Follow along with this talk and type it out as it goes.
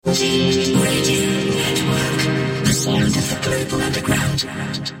D3EP Network, the sound of the global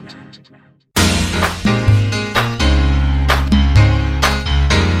underground.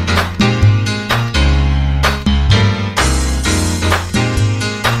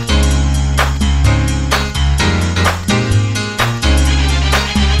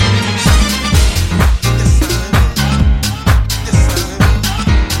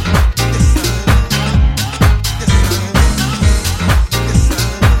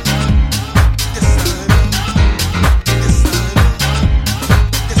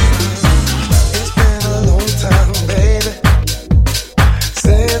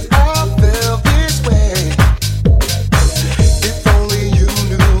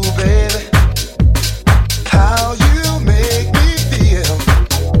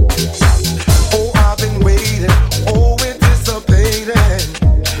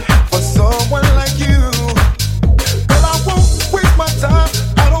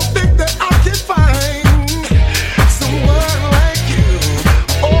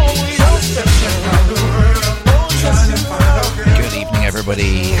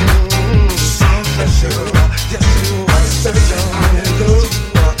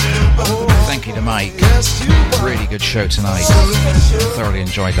 Show tonight. Thoroughly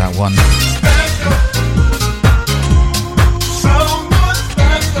enjoyed that one.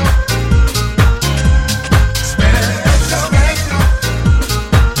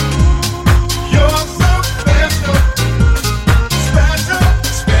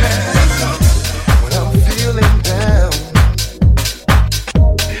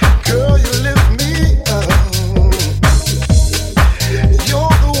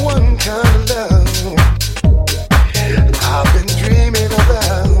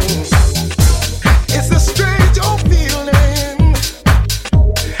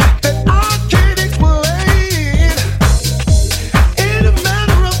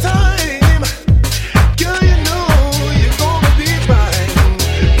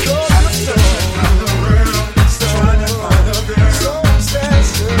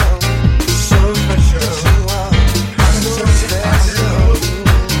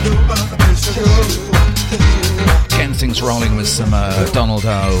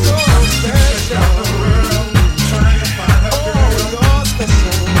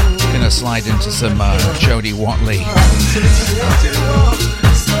 Some Jody Watley, and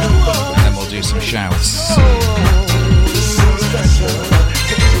then we'll do some shouts.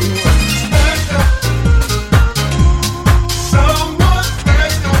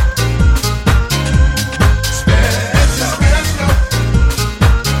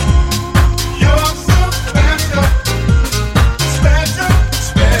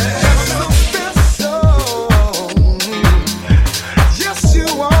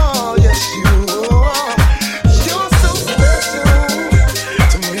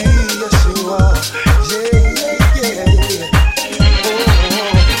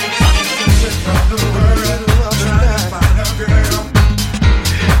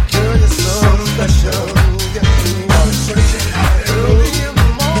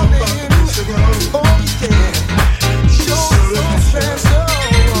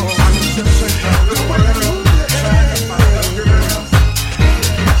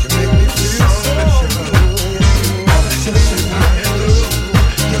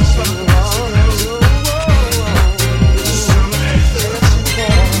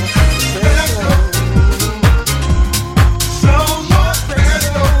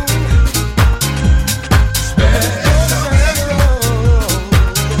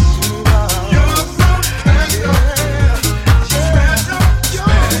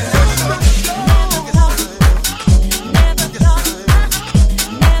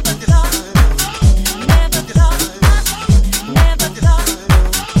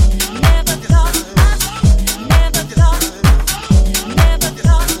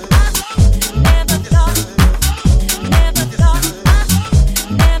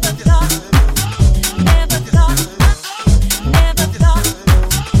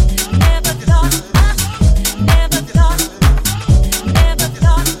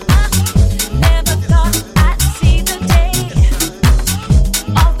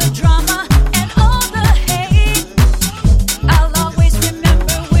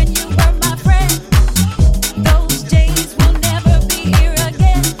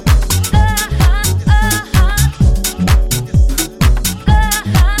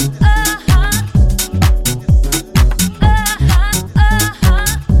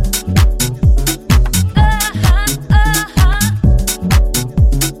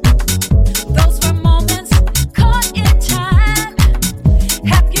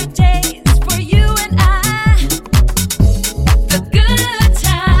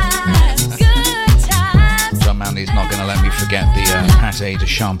 forget the pâté de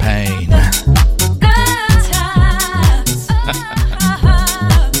champagne.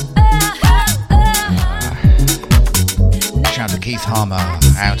 Shout to Keith Harmer,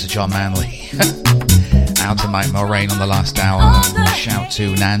 out to John Manley, out to Mike Mulrain on the last hour. Shout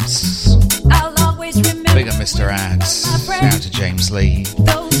to Nance. Big up Mr. Ads. Shout to James Lee.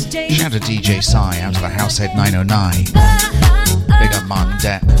 Shout to DJ Sai, out to the Househead 909. Big up Martin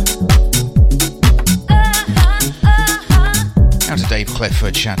Depp. Out to Dave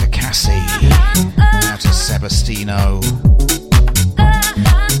Clifford. Shout to Cassie. Out to Sebastino.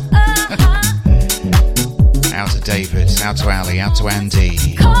 Out to David. Out to Ali. Out to Andy.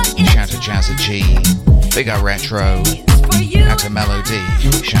 Shout to Jazza G. Big up Retro. Out to Melody.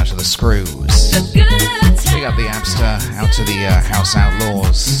 Shout to the Screws. Big up the Abster. Out to the House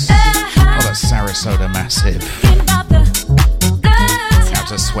Outlaws. Oh, that's Sarasota Massive. Out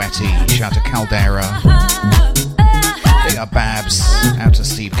to Sweaty. Shout to Caldera. Big up Babs. Out to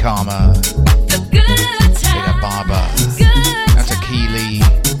Steve Karma. Big up Barber. Out to Keely.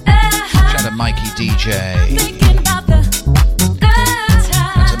 Shout to Mikey DJ.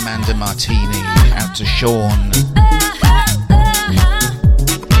 Out to Manda Martini. Out to Sean.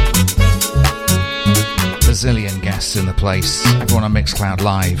 Bazillion guests in the place. Everyone on Mixcloud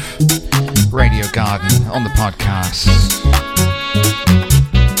Live. Radio Garden. On the podcast.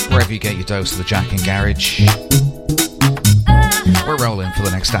 Wherever you get your dose of the Jackin Garage. We're rolling for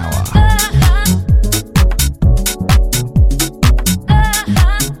the next hour.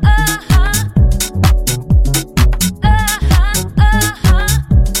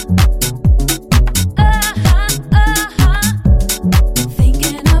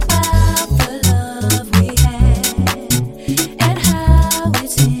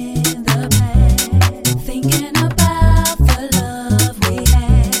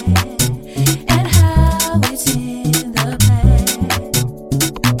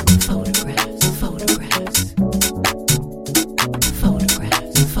 Photographs.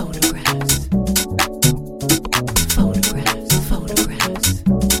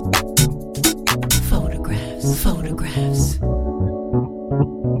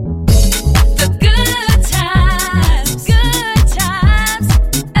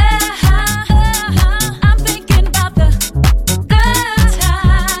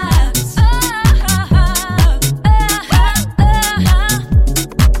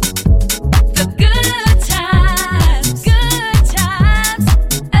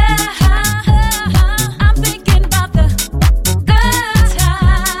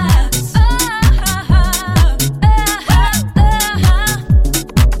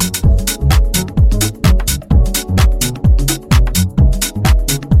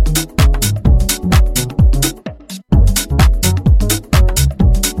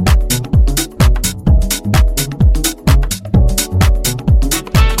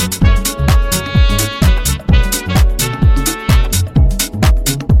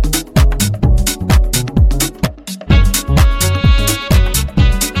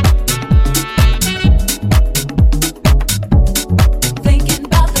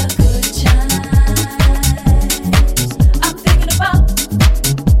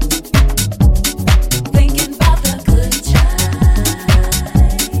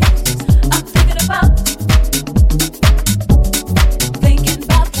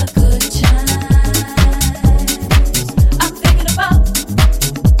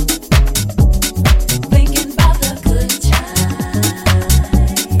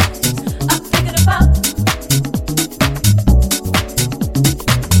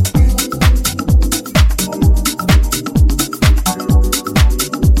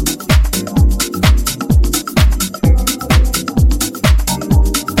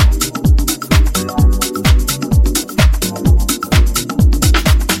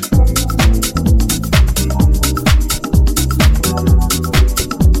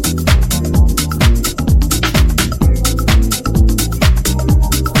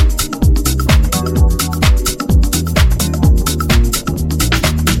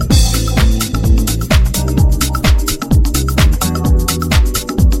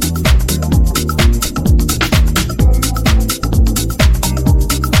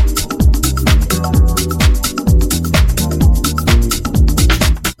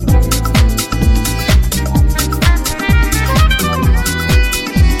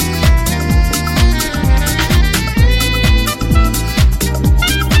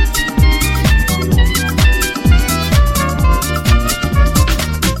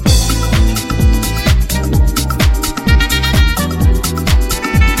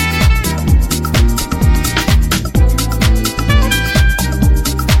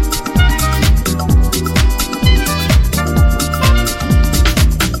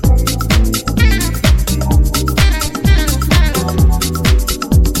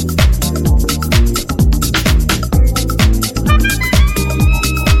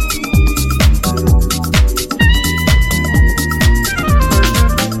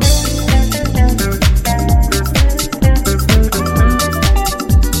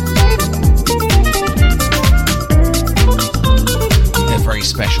 very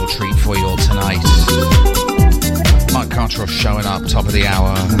special treat for you all tonight. Mark Cartroff showing up, top of the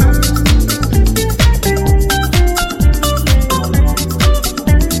hour.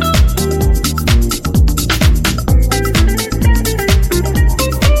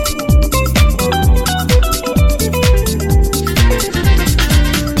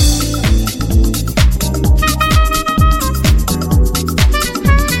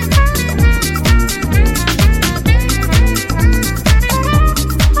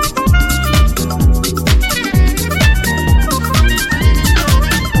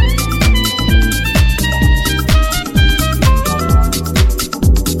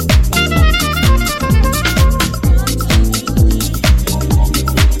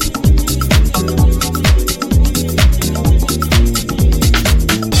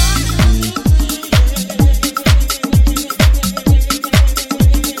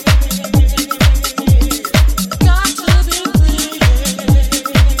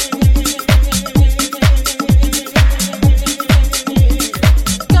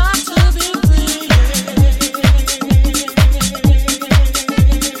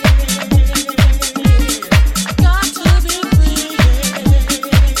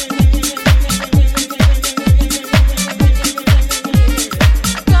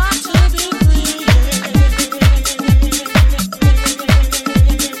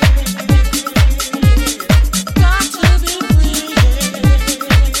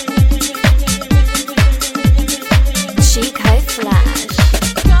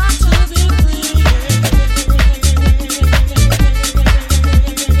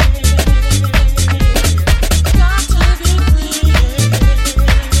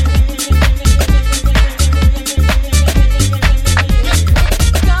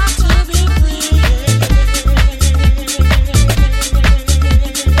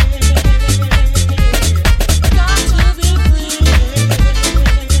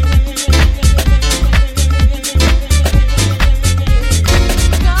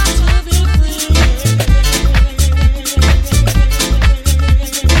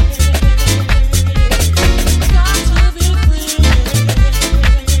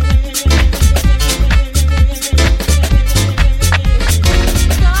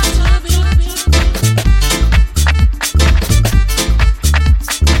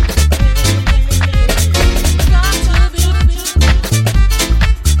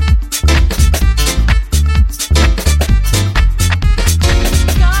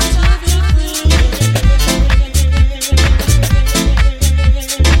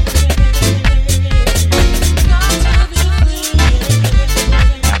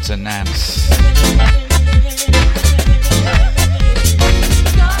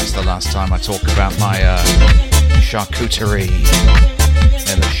 Charcuterie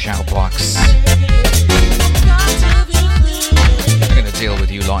in the shout box. I'm going to deal with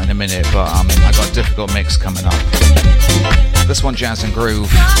you lot in a minute, but I got a difficult mix coming up. This one, Jazz and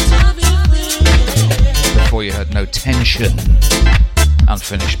Groove. Before you heard No Tension,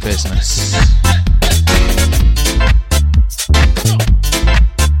 Unfinished Business.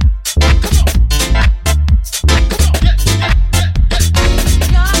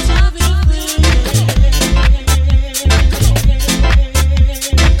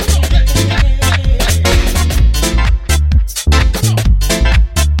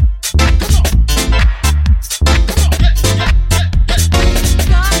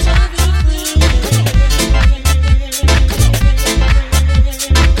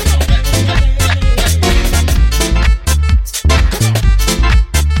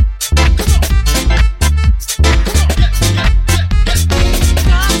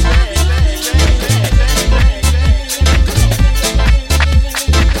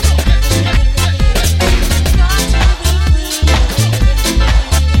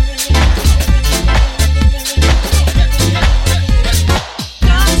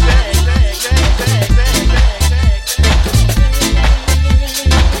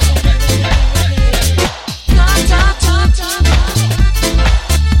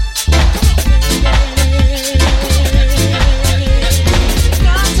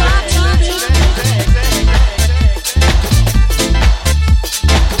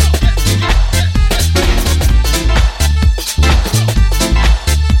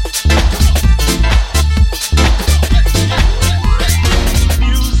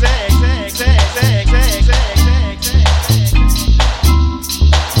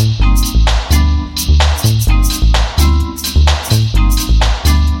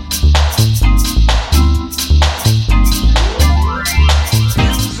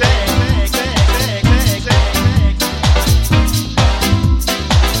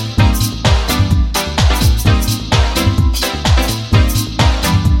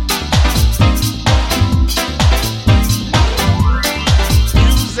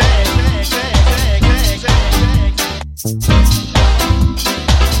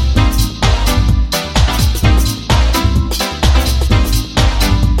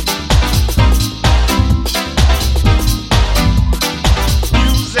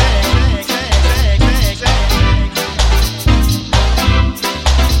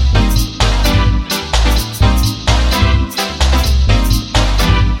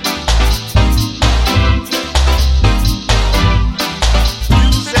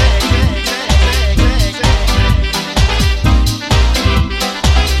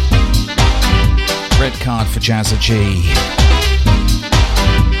 Jazza G.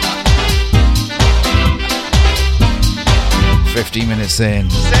 Minutes in.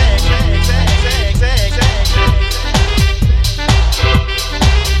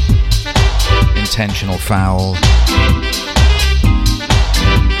 Intentional foul.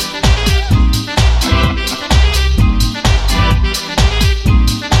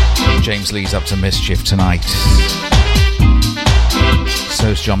 James Lee's up to mischief tonight.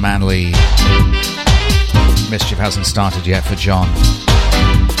 So's John Manley. Mischief hasn't started yet for John.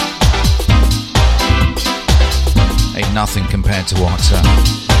 Ain't nothing compared to what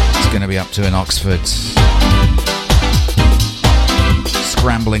he's going to be up to in Oxford.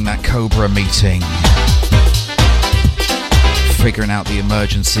 Scrambling that Cobra meeting. Figuring out the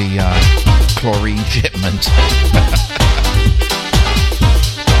emergency chlorine shipment.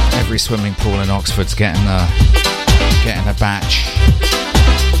 Every swimming pool in Oxford's getting a batch.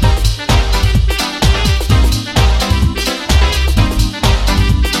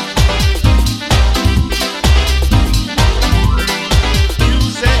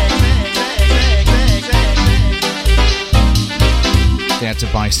 They had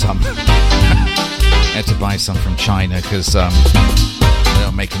to buy some. Had to buy some from China because they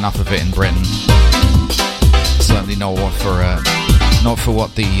don't make enough of it in Britain. Certainly not for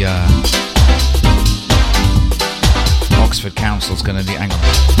what the Oxford Council's going to need. Hang on,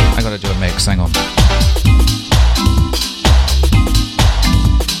 I got to do a mix. Hang on.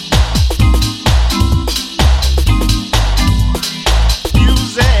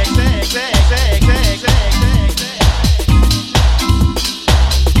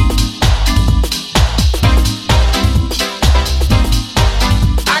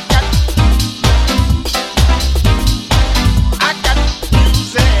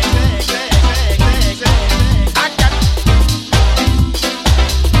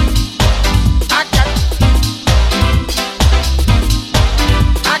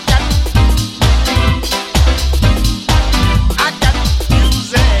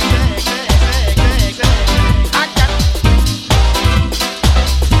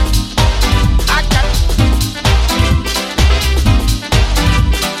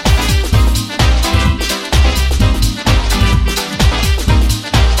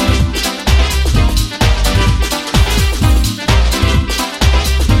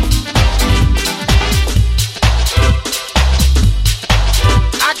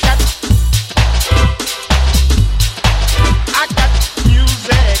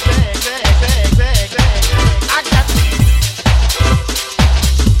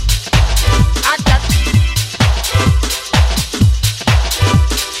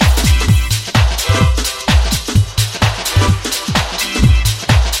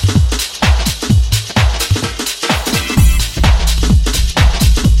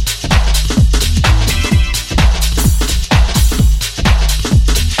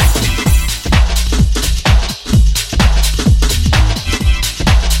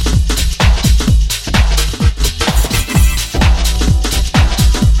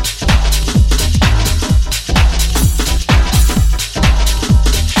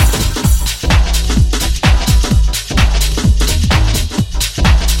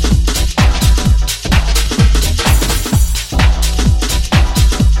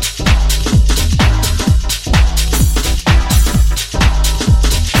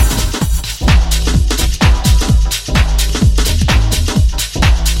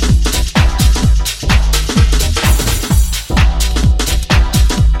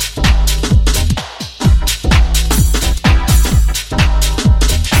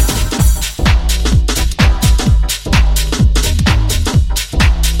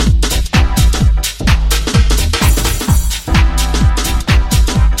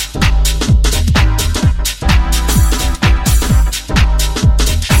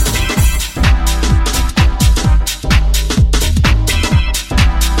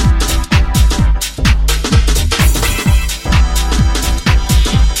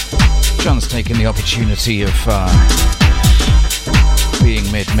 Opportunity of being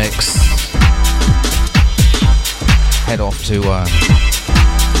mid-mix, head off to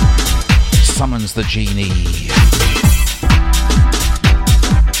Summons the Genie.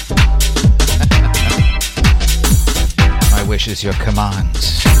 My wish is your command.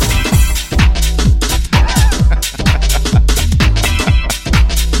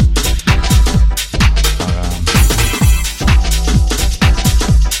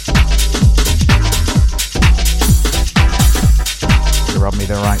 Rub me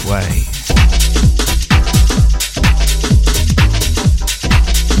the right way.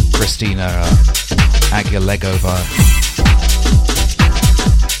 Christina Aguilegova.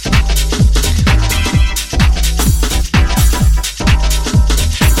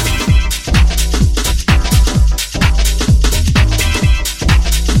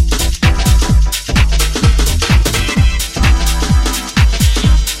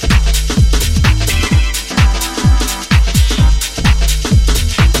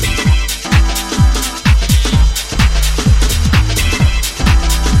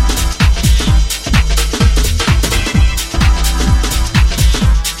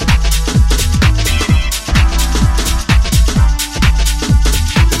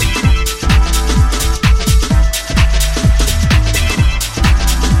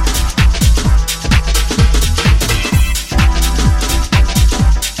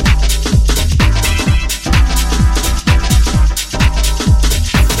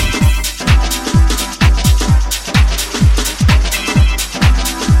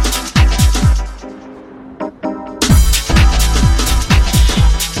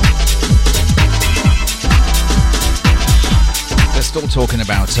 Still talking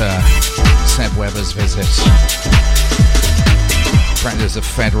about Seb Weber's visit. Apparently there's a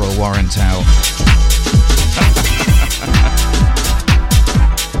federal warrant out.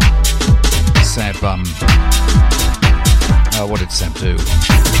 Seb, what did Seb do?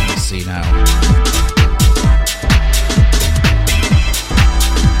 Let's see now.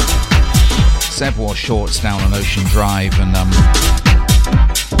 Seb wore shorts down on Ocean Drive and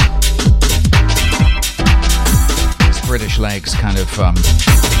his British legs kind of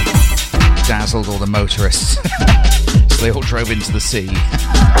dazzled all the motorists. So they all drove into the sea.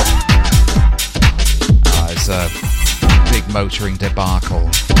 It's a big motoring debacle.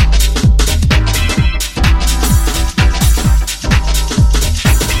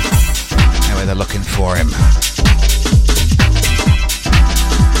 Anyway, they're looking for him.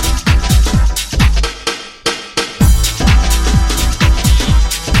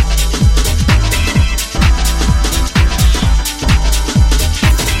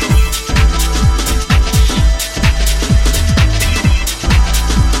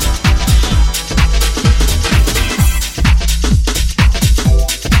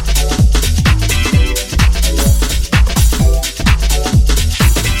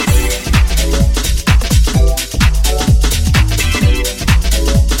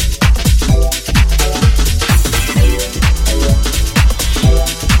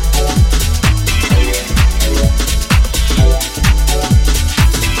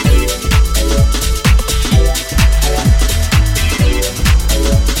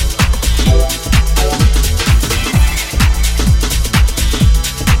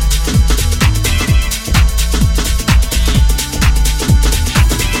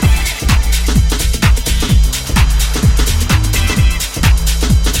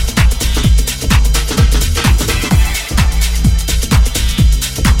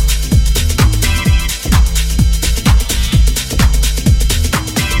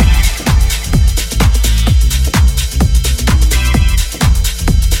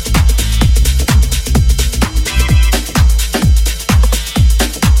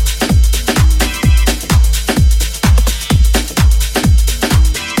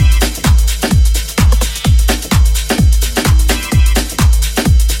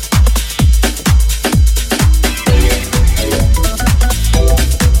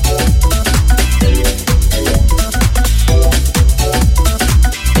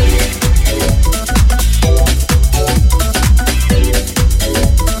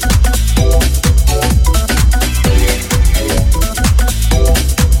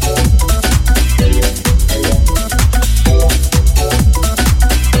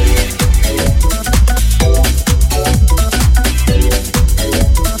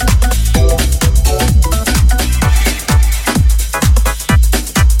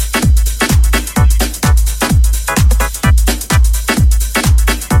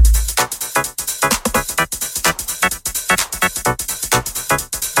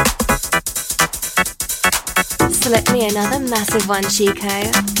 Another massive one, Chico.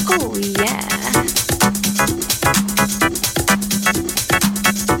 Oh, yeah.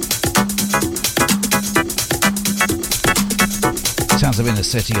 Sounds of Inner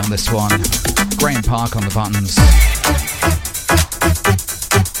City on this one. Graham Park on the buttons.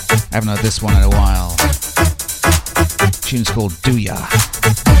 Haven't heard this one in a while. Tune's called Do Ya.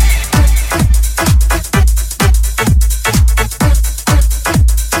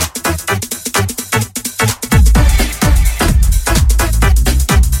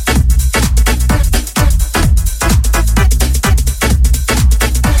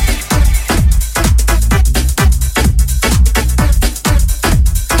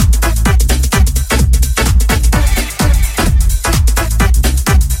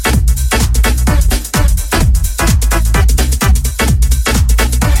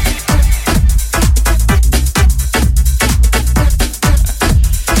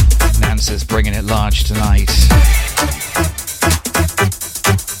 Tonight.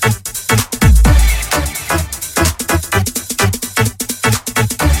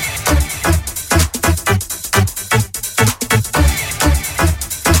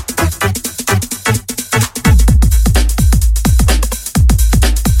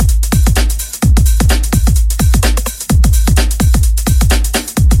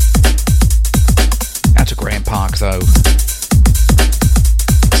 Out to Graham Park though.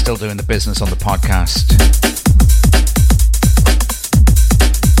 Still doing the business on the podcast.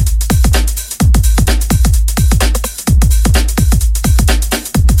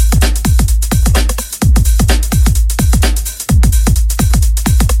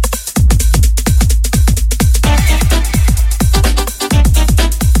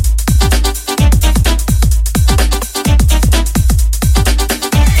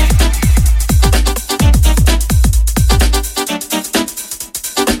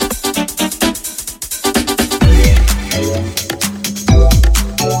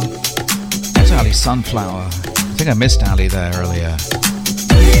 Flower. I think I missed Ali there earlier.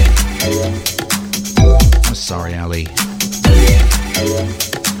 I'm sorry, Ali.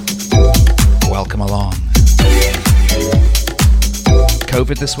 Welcome along.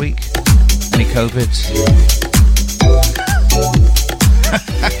 COVID this week? Any COVID?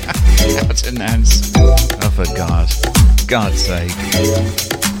 Out to Nance. Oh, for God's sake.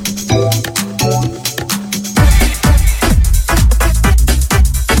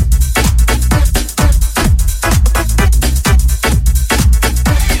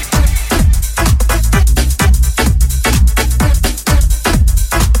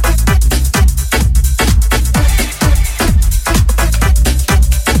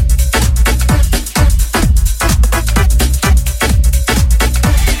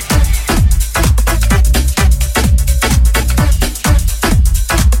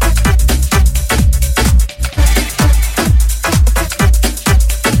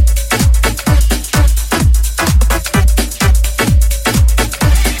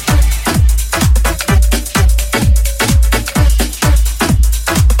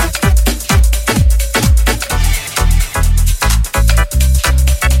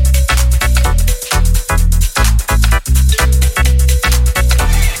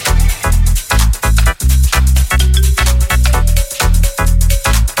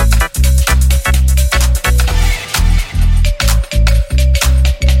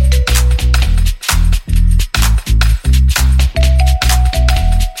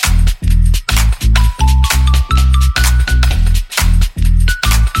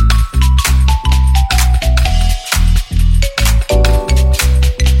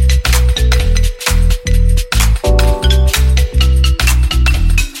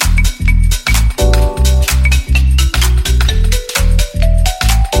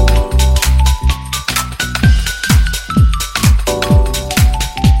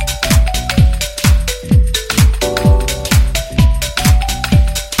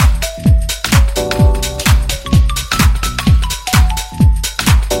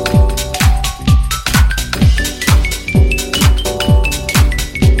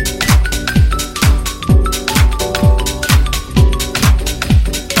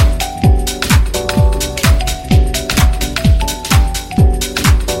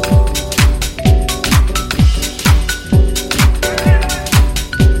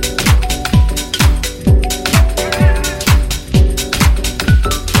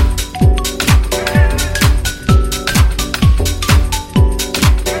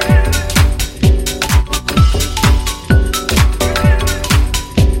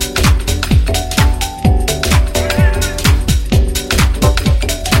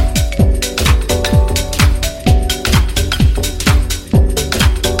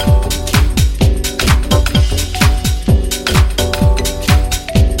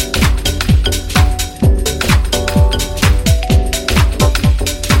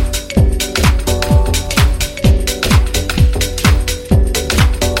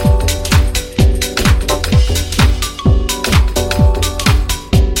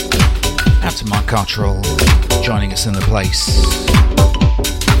 Joining us in the place.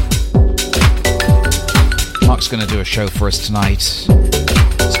 Mark's going to do a show for us tonight.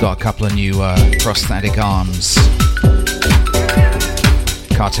 He's got a couple of new prosthetic arms.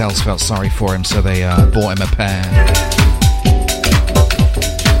 Cartels felt sorry for him, so they bought him a pair.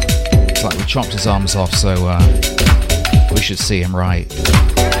 It's like we chopped his arms off, so we should see him right.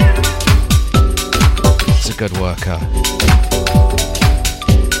 It's a good worker.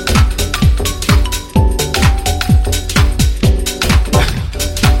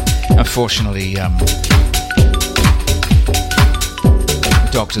 Unfortunately, the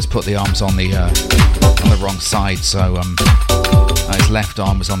doctors put the arms on the wrong side, so his left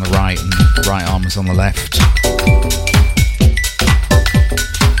arm was on the right and the right arm was on the left.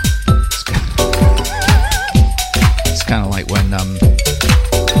 It's kind of like when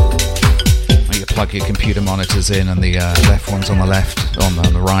you plug your computer monitors in and the left one's on the left, on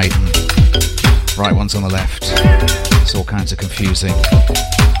the right, and right one's on the left. It's all kinds of confusing.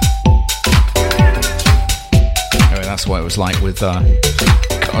 That's what it was like with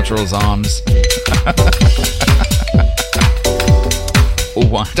Cottrell's arms. All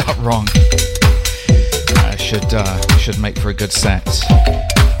wound up wrong. Should make for a good set.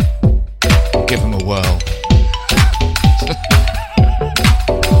 Give him a whirl.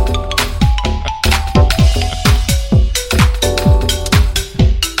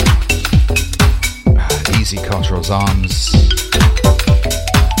 Easy, Cottrell's arms.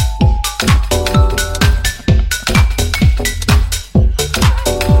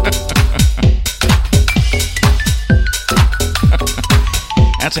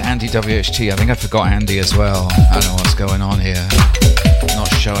 Out to Andy WHT, I think I forgot Andy as well. I don't know what's going on here. Not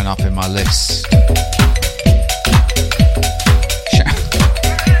showing up in my list.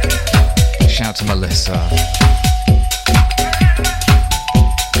 Shout to Melissa.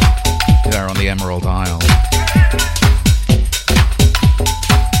 There on the Emerald Isle.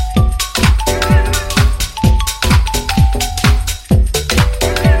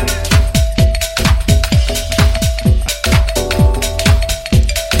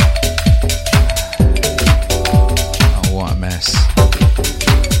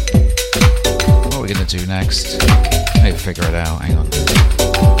 Do next. Maybe figure it out. Hang on.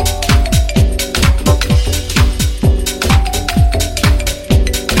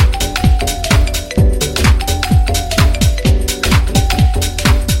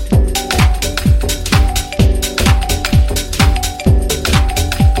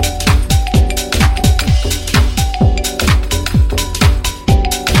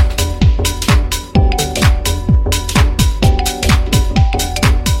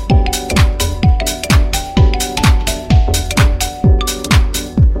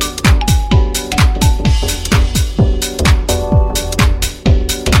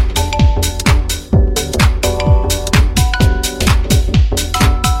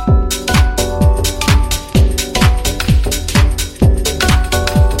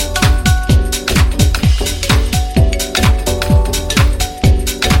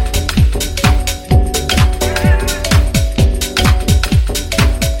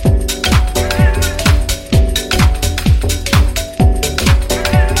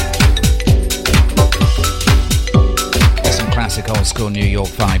 New York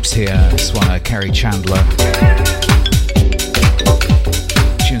vibes here. This one, Kerry Chandler.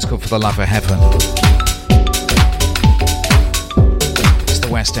 Tune's called For the Love of Heaven. It's the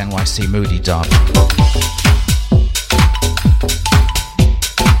West NYC Moody dub.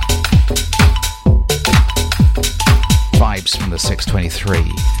 Vibes from the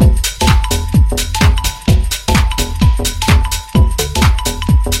 623.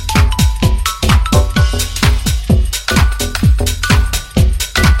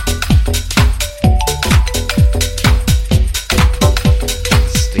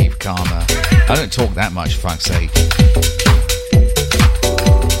 I don't talk that much, for fuck's sake.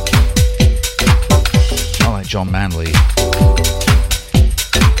 I like John Manley.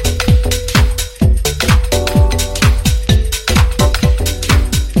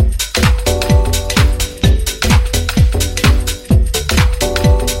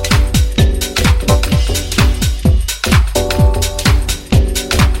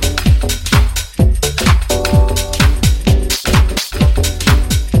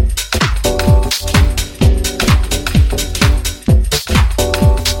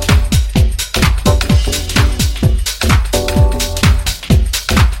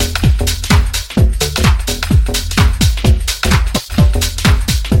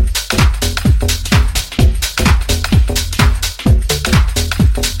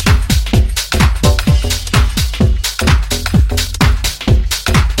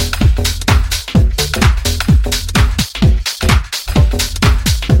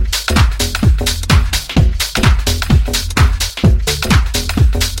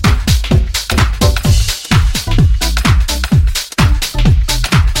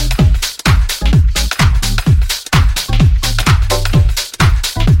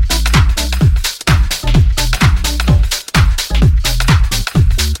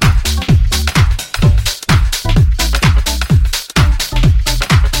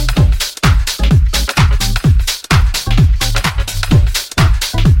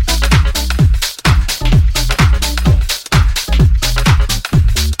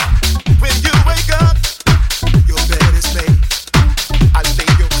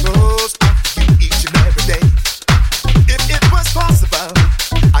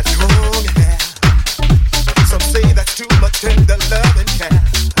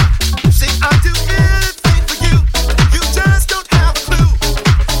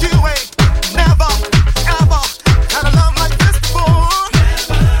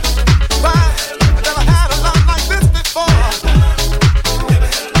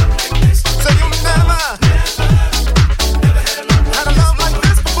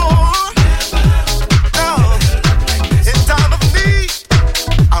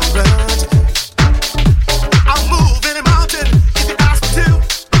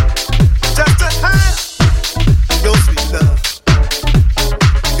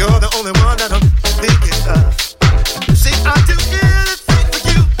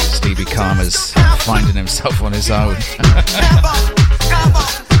 On his own.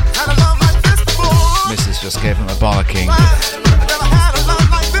 Mrs. just gave him a bollocking.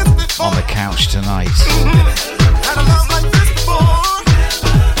 on the couch tonight.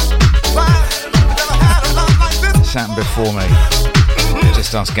 Sat before me.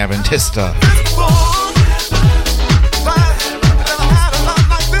 Just ask Gavin Tista.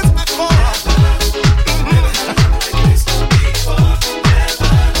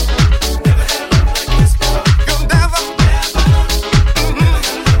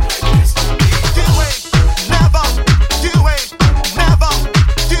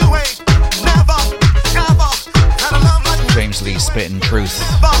 Spitting truth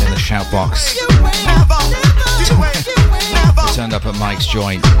in the shout box. We turned up at Mike's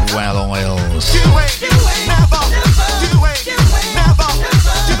joint, well oils.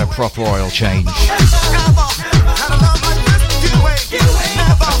 Had a proper oil change.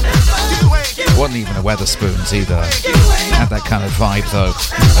 Wasn't even a Weatherspoons either. Had that kind of vibe though.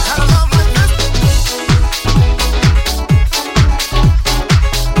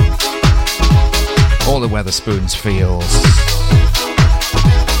 All the Weatherspoons feels.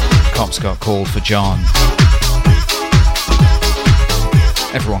 Cops got called for John.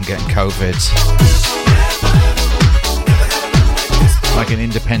 Everyone getting COVID. Like an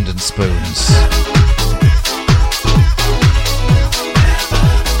independent spoons.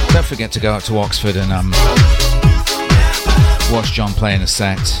 Don't forget to go out to Oxford and watch John playing a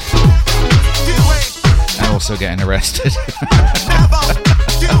set. And also getting arrested.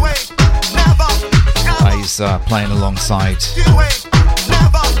 He's playing alongside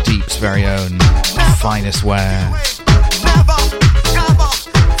Deep's very own Finest Wear.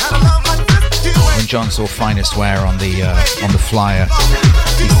 When John saw Finest Wear on the flyer,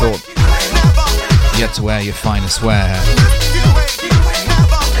 he thought you had to wear your finest wear.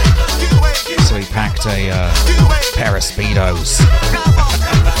 So he packed a pair of Speedos.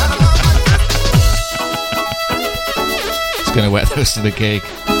 He's gonna wear those to the gig.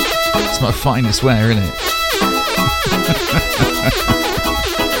 It's my finest wear, isn't it?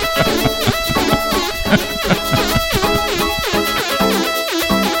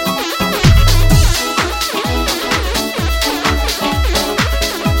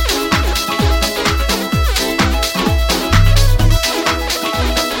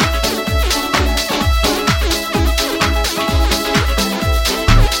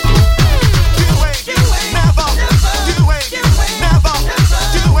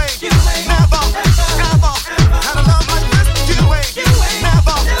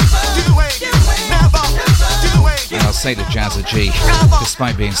 Say to Jazza G,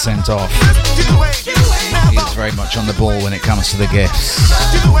 despite being sent off, he is very much on the ball when it comes to the gifts.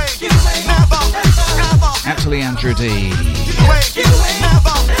 Actually, Andrew D,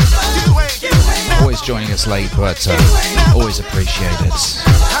 always joining us late, but always appreciate it.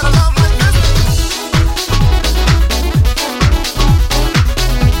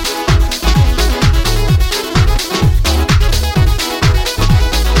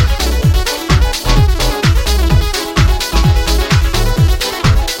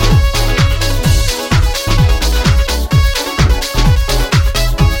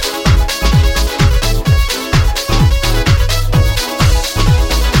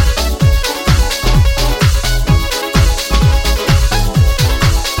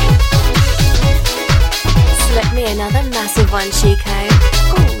 One Chico.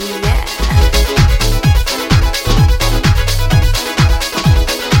 Oh yeah.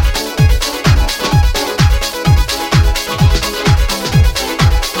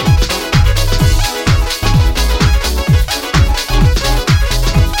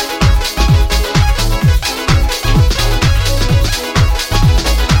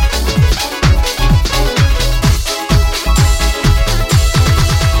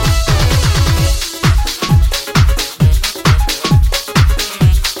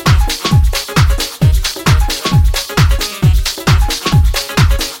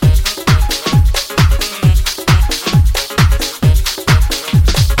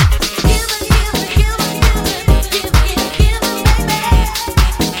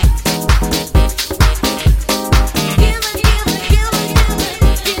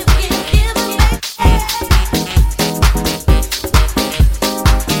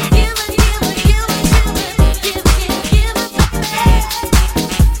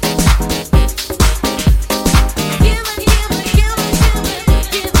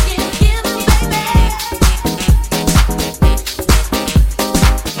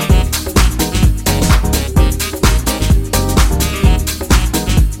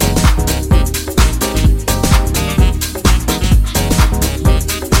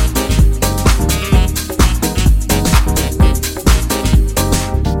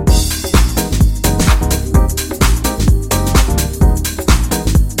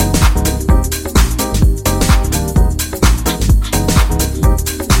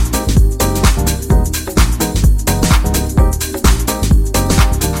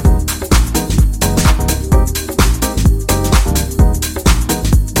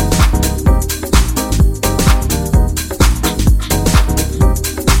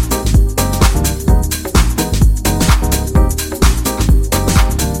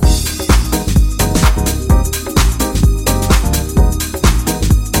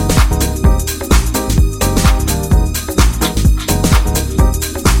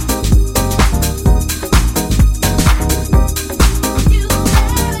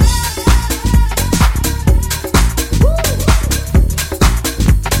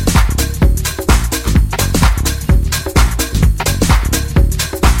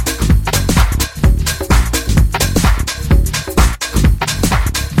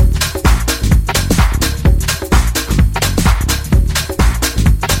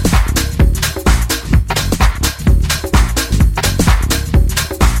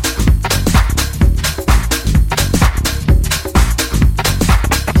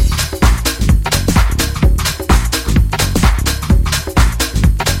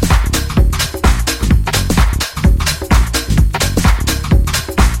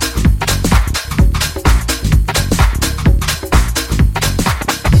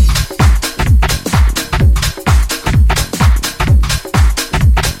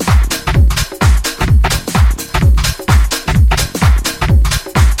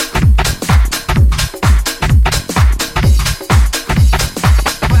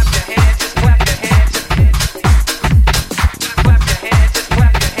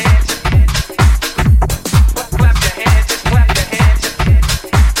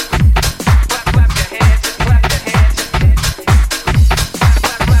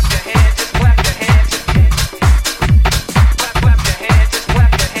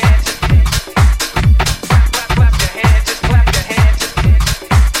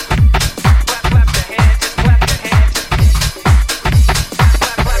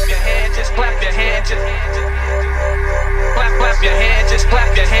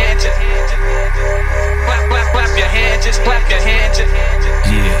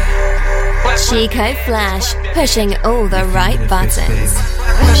 Chico Flash, pushing all the right buttons.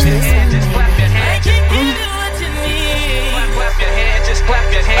 Push this one, baby. Clap your hands, just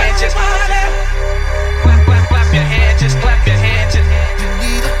clap your hands, just clap your hands, just clap your hands. You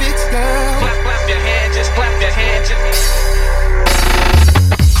need a big girl. Clap your hands, just clap your hands.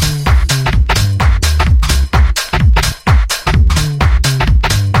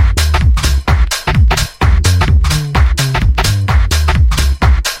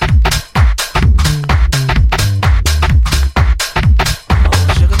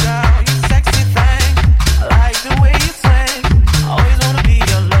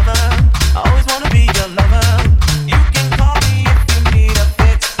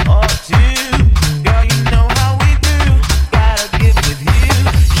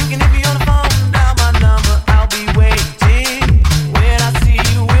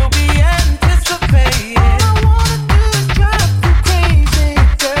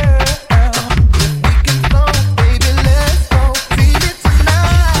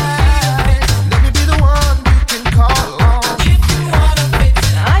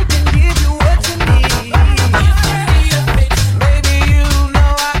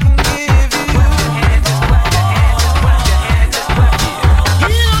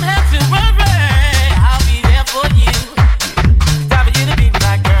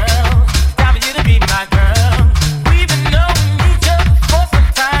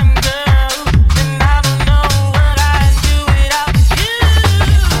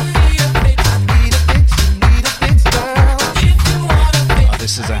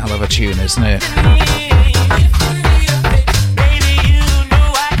 Isn't it?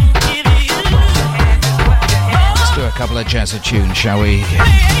 Let's do a couple of jazz tunes, shall we?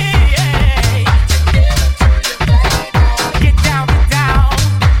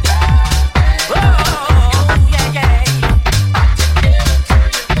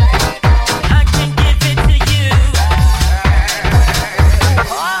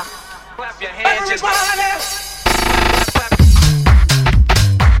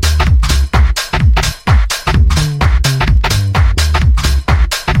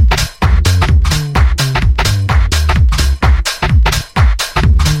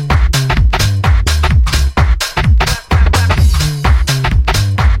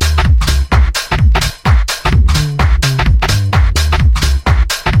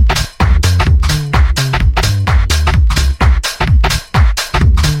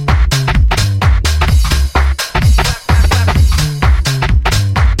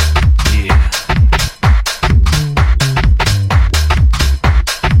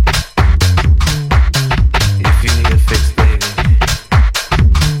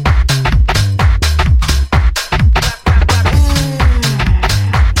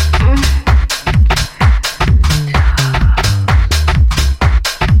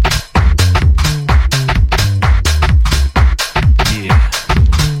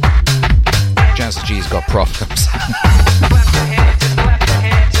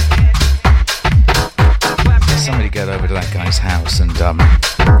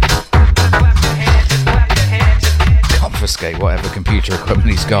 Whatever computer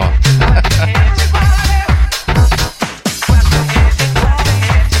equipment he's got.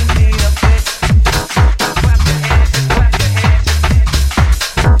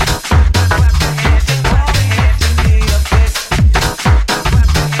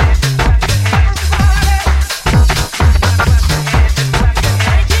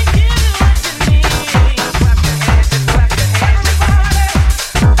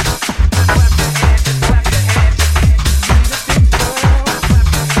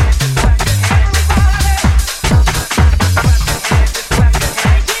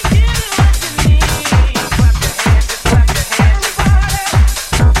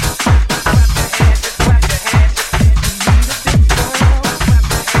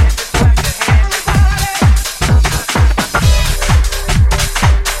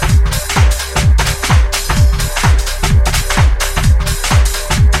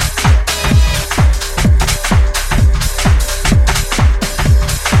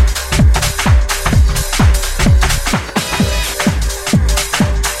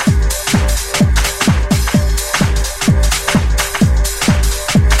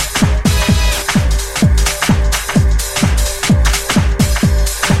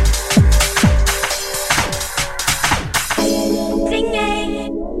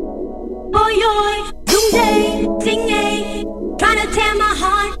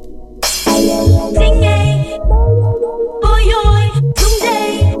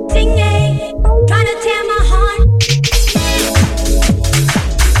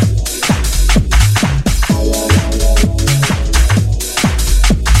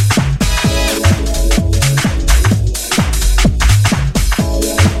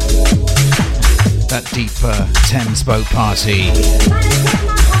 Thames boat party.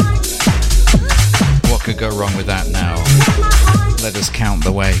 What could go wrong with that now? Let us count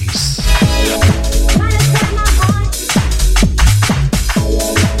the ways.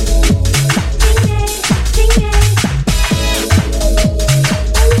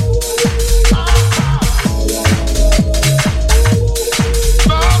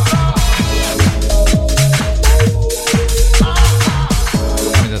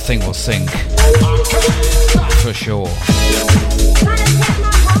 The thing will sink for sure.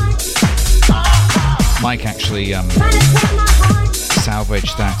 Mike actually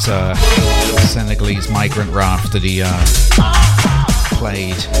salvaged that Senegalese migrant raft that he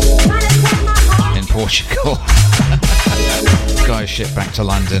played in Portugal. Got his ship back to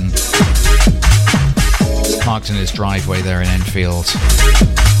London. It's parked in his driveway there in Enfield.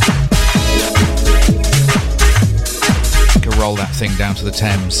 Could roll that thing down to the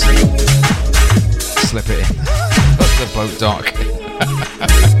Thames, slip it in at the boat dock.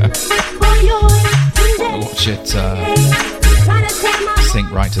 Watch it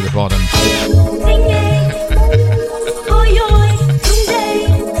sink right to the bottom.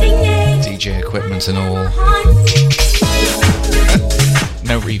 DJ equipment and all.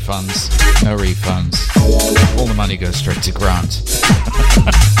 No refunds. No refunds. All the money goes straight to Grant.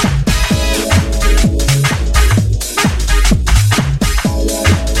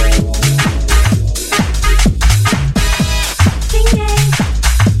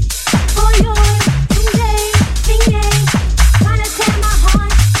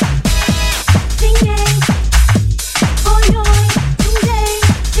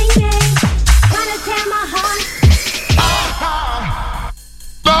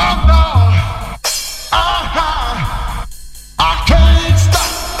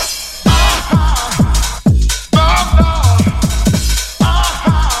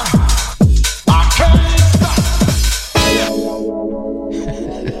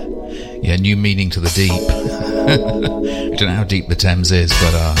 New meaning to the deep. I don't know how deep the Thames is,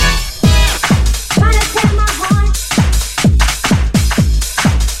 but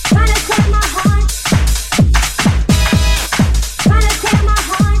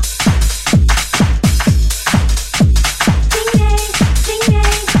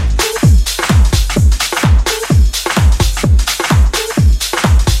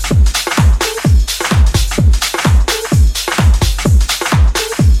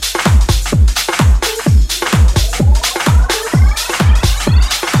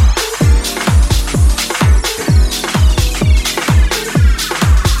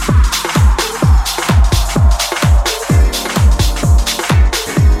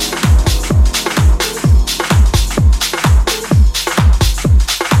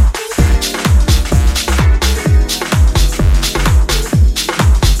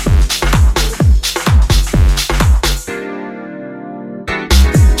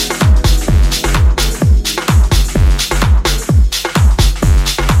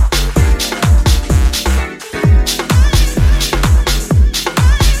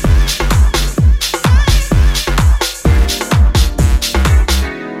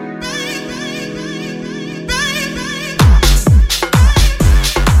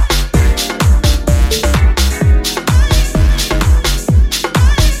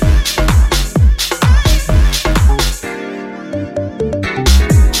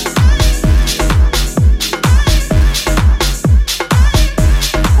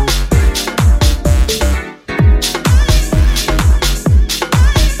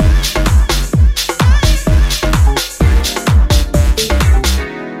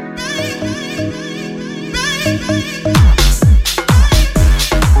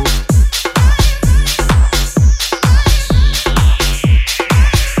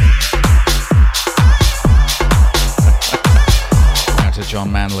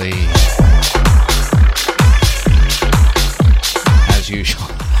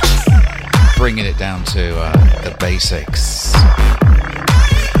bringing it down to the basics.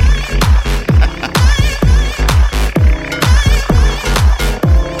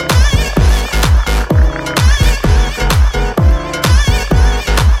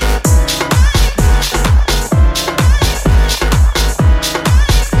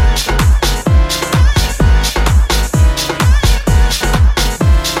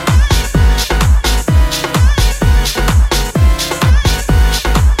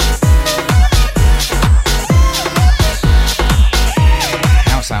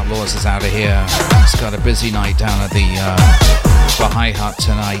 Is out of here. It's got a busy night down at the Baha'i Hut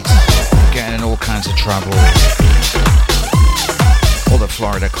tonight. Getting in all kinds of trouble. All the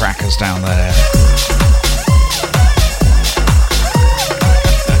Florida crackers down there.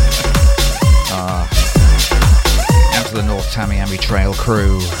 Tamiami Trail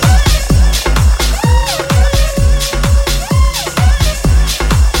crew.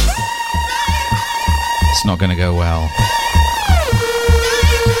 It's not going to go well.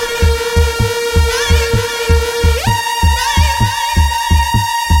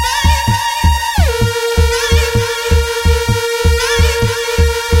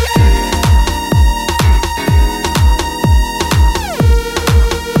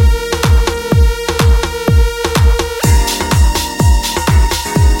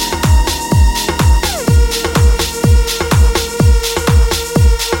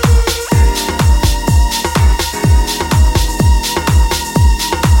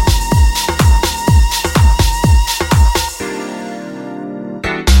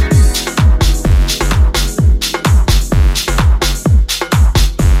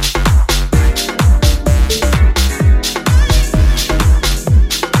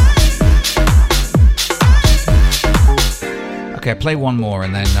 Play one more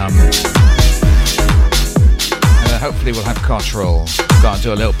and then hopefully we'll have Cottrell. Got to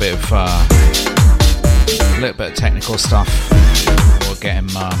do a little bit of technical stuff. We'll get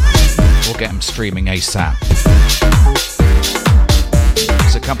him streaming ASAP.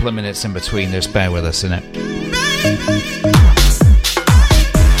 There's a couple of minutes in between. Just bear with us, innit?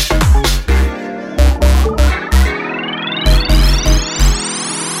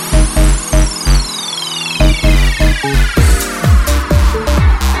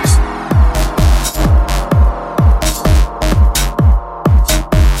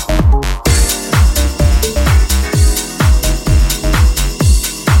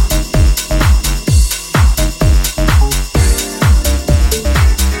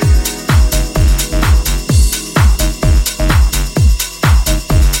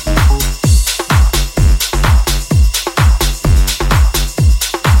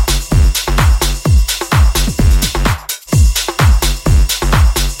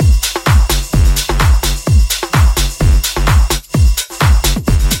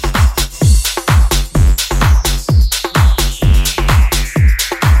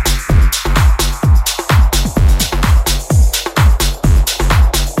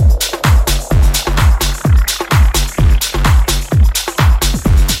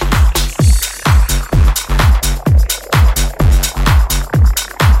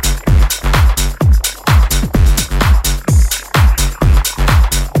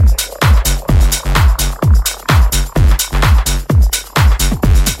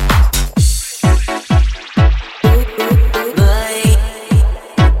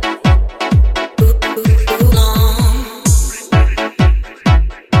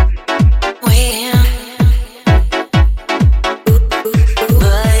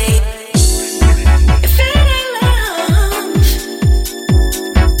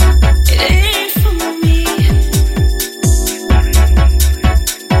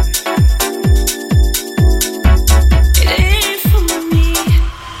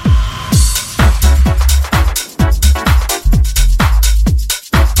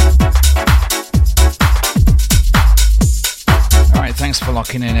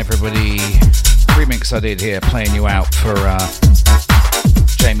 I did here, playing you out for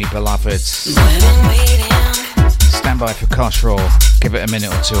Jamie Beloved. Stand by for Cottrell. Give it a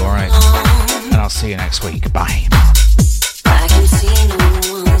minute or two, alright? And I'll see you next week. Bye.